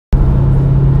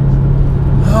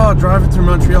Oh, driving through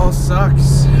Montreal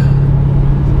sucks.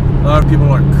 A lot of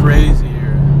people are crazy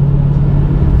here.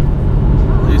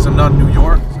 At least I'm not in New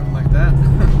York or something like that.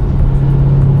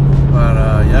 But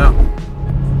yeah,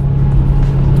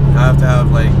 I have to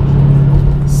have like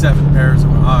 7 pairs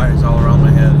of eyes all around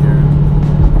my head here.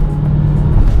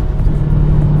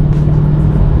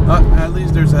 But at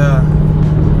least there's a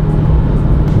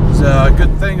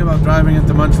good thing about driving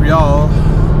into Montreal,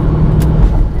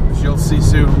 which you'll see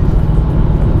soon.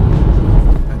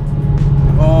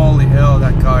 Holy hell,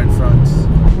 that car in front.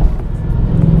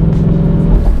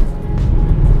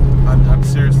 I'm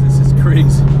serious, this is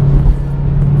crazy.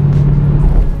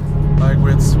 Like,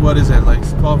 it's, what is it, like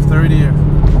 12:30?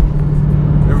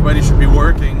 Everybody should be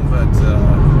working, but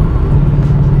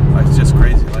it's just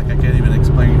crazy. Like, I can't even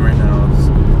explain right now.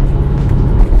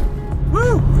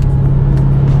 Woo!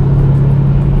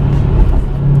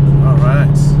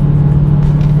 Alright.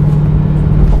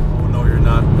 Oh no, you're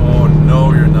not. Oh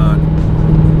no, you're not.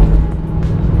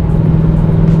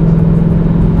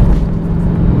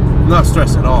 I'm not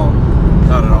stressed at all.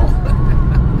 Not at all.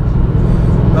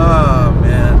 Oh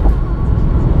man.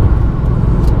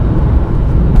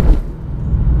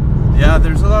 Yeah,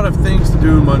 there's a lot of things to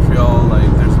do in Montreal. Like,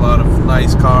 there's a lot of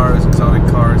nice cars, exotic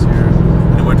cars here.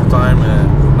 In the wintertime,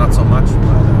 not so much,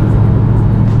 but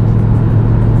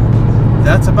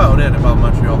that's about it about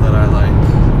Montreal that I like.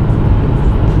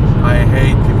 I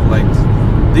hate people like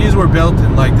these were built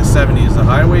in like the 70s. The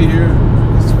highway here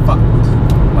is fucked.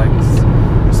 Like,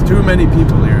 there's too many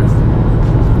people here.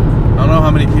 I don't know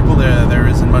how many people there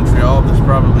is in Montreal. There's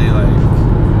probably like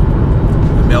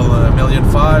a million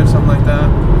five, something like that.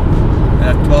 And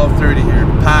at 12:30 here,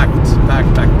 packed.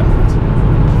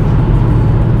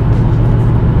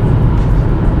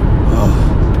 Oh,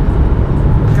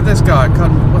 look at this guy.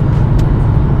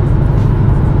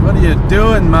 What are you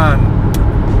doing, man?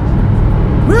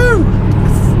 Woo!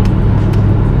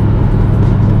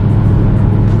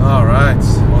 Alright,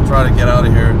 we'll try to get out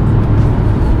of here.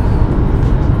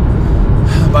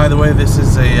 By the way, this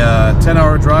is a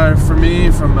 10-hour drive for me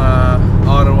from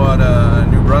Ottawa to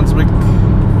New Brunswick,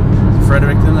 to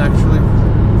Fredericton actually.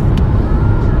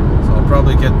 So I'll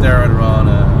probably get there at around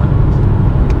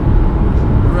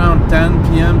 10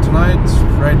 p.m. tonight.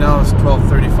 Right now it's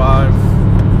 12:35.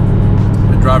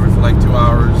 Been driving for like 2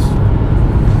 hours,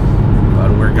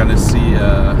 but we're gonna see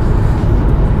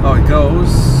how it goes.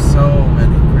 So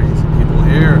many crazy people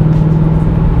here.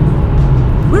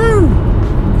 Woo!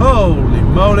 Holy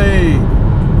moly!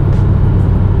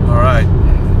 Alright,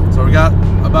 so we got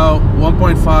about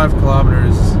 1.5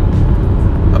 kilometers,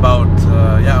 about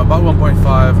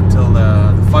 1.5 until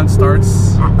the fun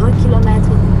starts.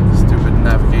 Stupid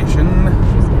navigation.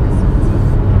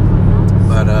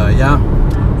 But yeah,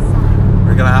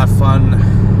 we're gonna have fun.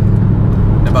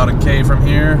 About a K from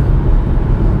here.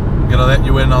 I'm gonna let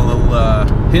you in on a little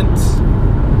hint.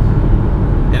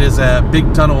 It is a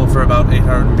big tunnel for about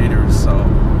 800 meters, so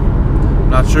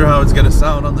not sure how it's gonna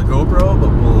sound on the GoPro,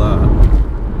 but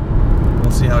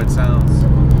we'll see how it sounds.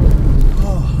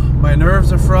 Oh, my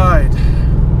nerves are fried.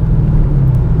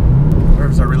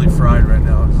 Nerves are really fried right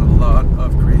now. There's a lot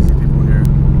of crazy people here.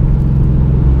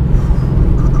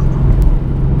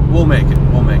 We'll make it.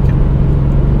 We'll make it.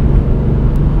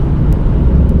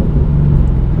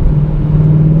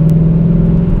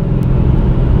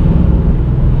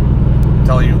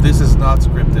 Tell you, this is not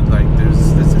scripted. Like, this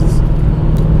is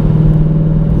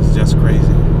just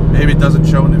crazy. Maybe it doesn't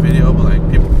show in the video, but like,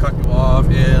 people cut you off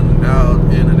in and out.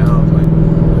 Like,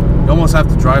 you almost have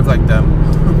to drive like them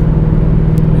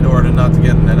in order not to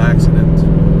get in an accident.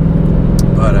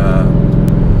 But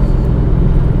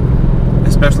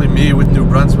especially me with New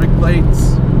Brunswick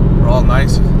plates. We're all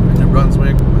nice in New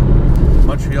Brunswick, but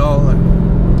Montreal.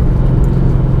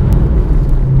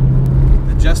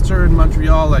 The gesture in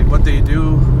Montreal, like what they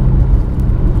do,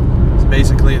 is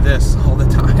basically this all the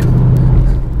time.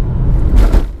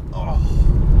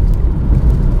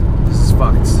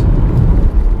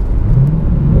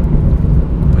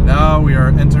 But now we are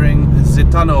entering the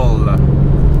tunnel.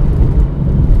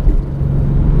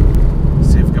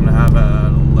 See if I'm gonna have a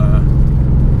little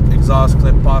exhaust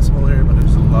clip possible here, but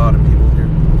there's a lot of people here.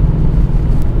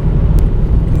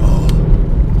 Oh,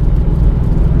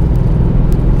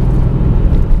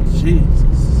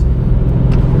 Jesus!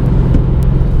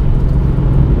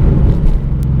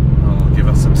 I'll give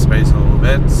us some space a little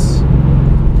bit.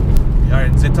 We are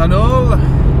in the tunnel.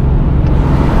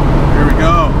 Here we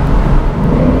go.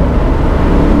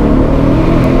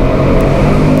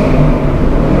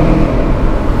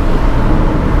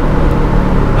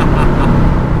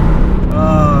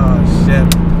 Oh shit.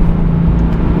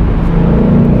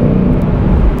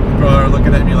 People are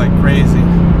looking at me like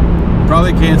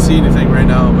Probably can't see anything right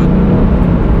now, but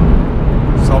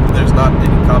just hoping there's not any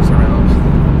cops around.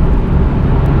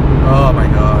 Oh my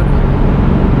god.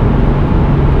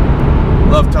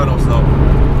 Love tunnels though.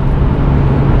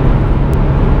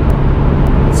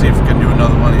 Let's see if we can do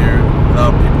another one here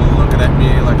without people looking at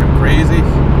me like I'm crazy.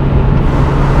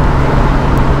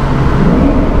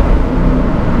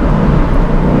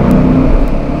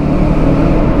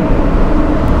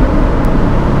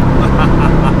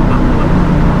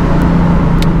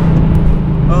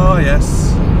 Oh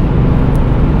yes.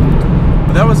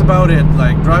 But that was about it.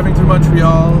 Like driving through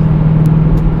Montreal,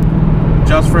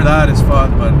 just for that is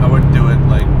fun, but I wouldn't do it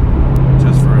like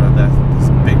just for this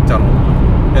big tunnel.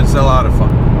 It's a lot of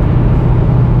fun.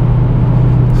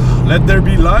 Let there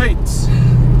be lights.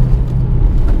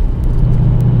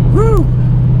 Woo!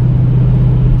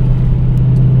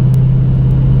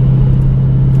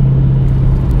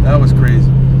 That was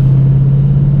crazy.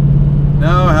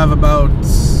 Now I have about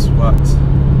what?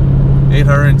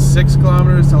 806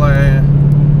 kilometers till I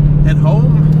hit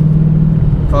home.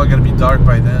 Probably gonna be dark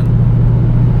by then.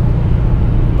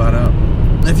 But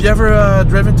if you ever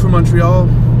driven through Montreal,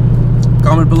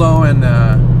 comment below and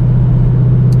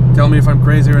tell me if I'm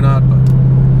crazy or not. But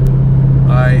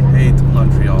I hate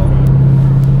Montreal.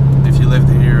 If you lived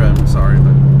here, I'm sorry,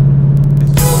 but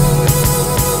it's just...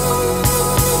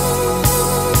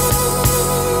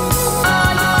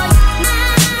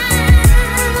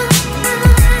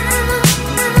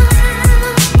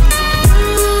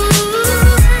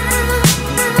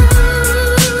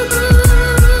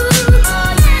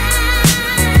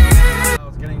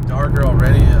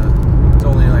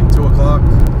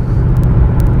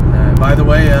 By the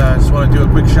way, I just want to do a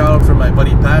quick shout out for my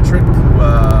buddy Patrick, who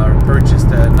purchased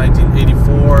a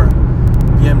 1984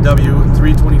 BMW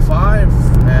 325,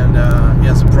 and he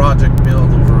has a project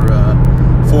build over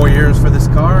 4 years for this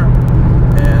car,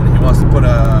 and he wants to put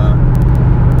a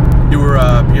newer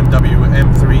BMW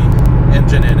M3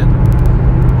 engine in it,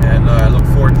 and I look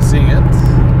forward to seeing it.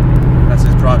 That's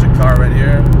his project car right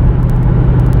here.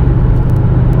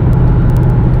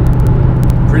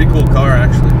 Pretty cool car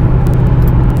actually.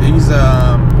 These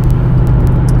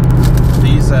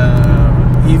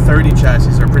E30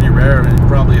 chassis are pretty rare, and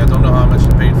probably, I don't know how much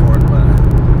you paid for it, but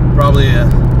probably a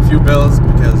few bills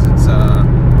because it's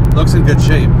looks in good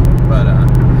shape. But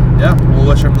yeah, we'll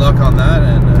wish him luck on that,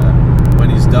 and when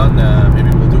he's done, maybe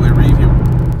we'll do a review.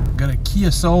 Got a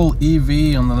Kia Soul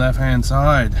EV on the left hand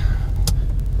side.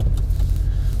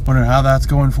 Wonder how that's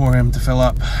going for him to fill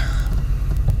up.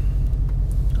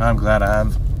 I'm glad I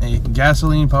have a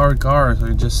gasoline powered car, so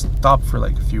I just stop for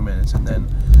like a few minutes and then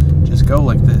just go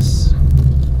like this.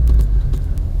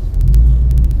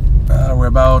 We're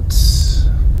about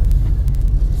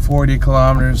 40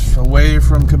 kilometers away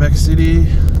from Quebec City,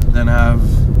 then have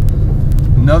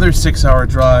another 6-hour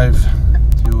drive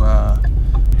to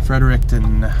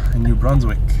Fredericton in New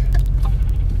Brunswick.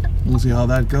 We'll see how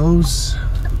that goes.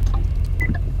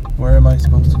 Where am I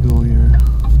supposed to go here?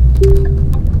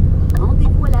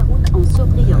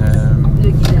 Yeah,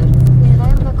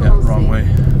 wrong way.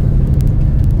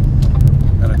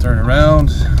 Gotta turn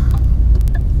around.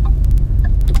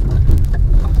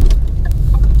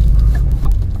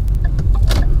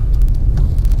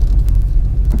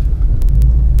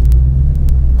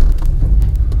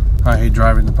 I hate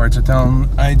driving the parts of town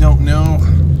I don't know.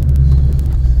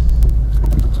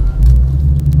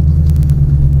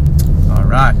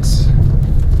 Alright,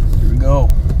 here we go.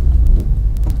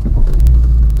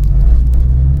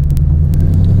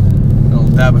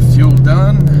 Dab of fuel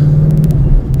done.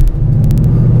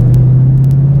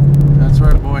 That's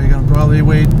right, boy. You're gonna probably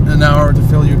wait an hour to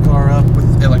fill your car up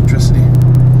with electricity.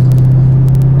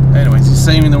 Anyways, he's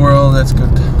saving the world. That's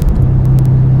good.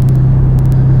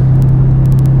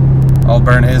 I'll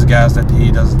burn his gas that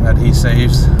he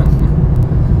saves.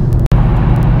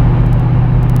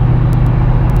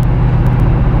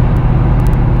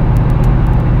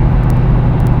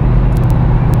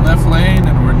 Left lane,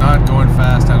 and we're not going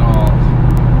fast at all.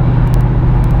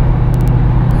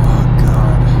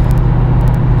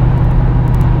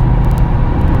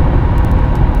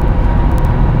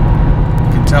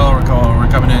 We're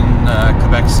coming in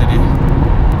Quebec City.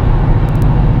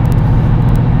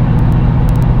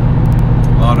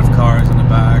 A lot of cars in the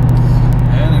back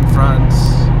and in front.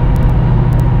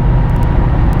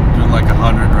 Doing like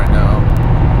 100 right now.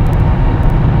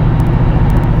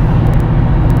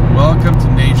 Welcome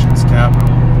to Nation's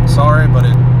capital. Sorry, but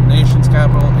Nation's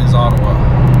capital is Ottawa,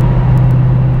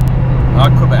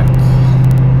 not Quebec.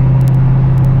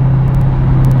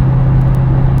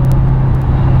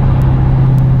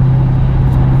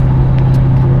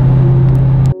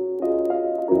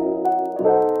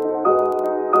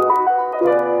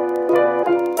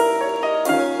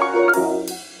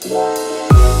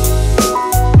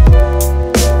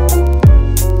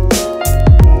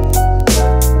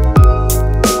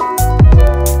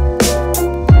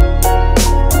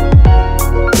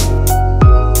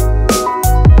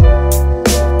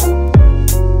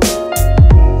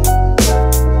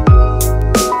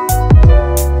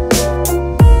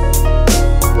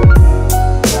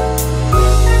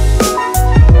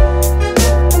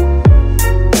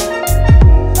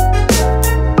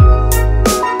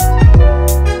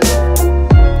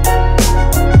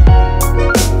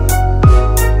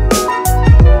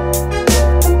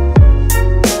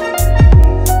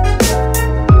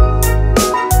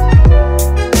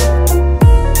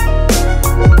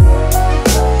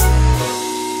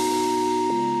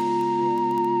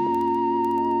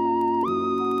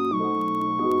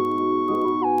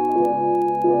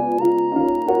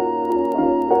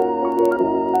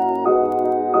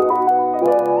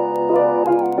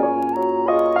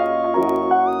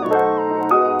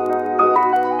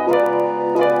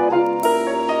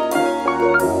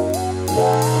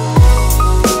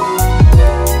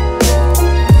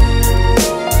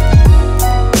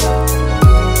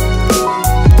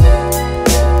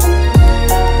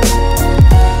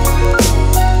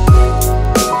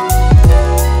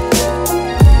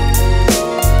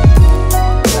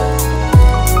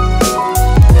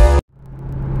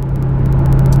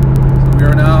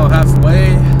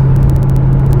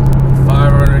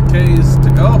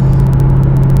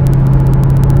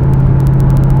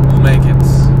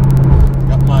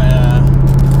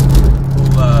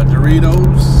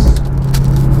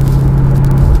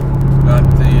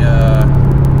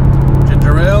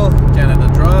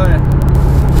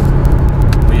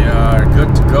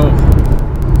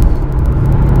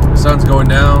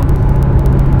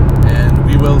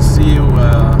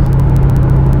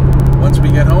 once we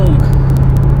get home.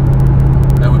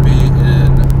 That would be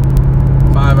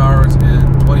in 5 hours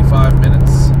and 25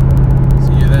 minutes.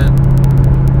 See you then.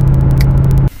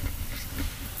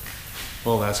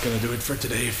 Well, that's gonna do it for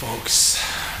today, folks.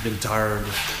 Been tired.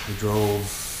 We drove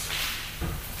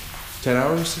 10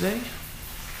 hours today.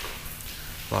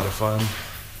 A lot of fun.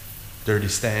 Dirty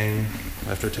Stang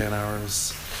after 10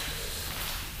 hours.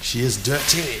 She is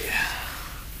dirty.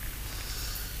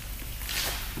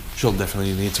 She'll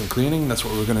definitely need some cleaning. That's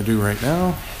what we're gonna do right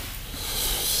now.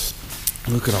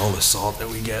 Look at all the salt that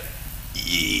we get.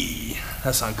 Eee,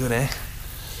 that's not good, eh?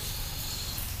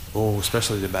 Oh,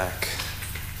 especially the back.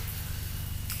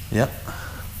 Yep.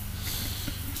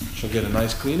 She'll get a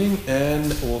nice cleaning, and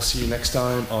we'll see you next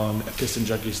time on Piston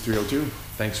Junkies 302.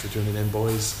 Thanks for tuning in,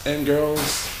 boys and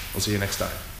girls. We'll see you next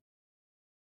time.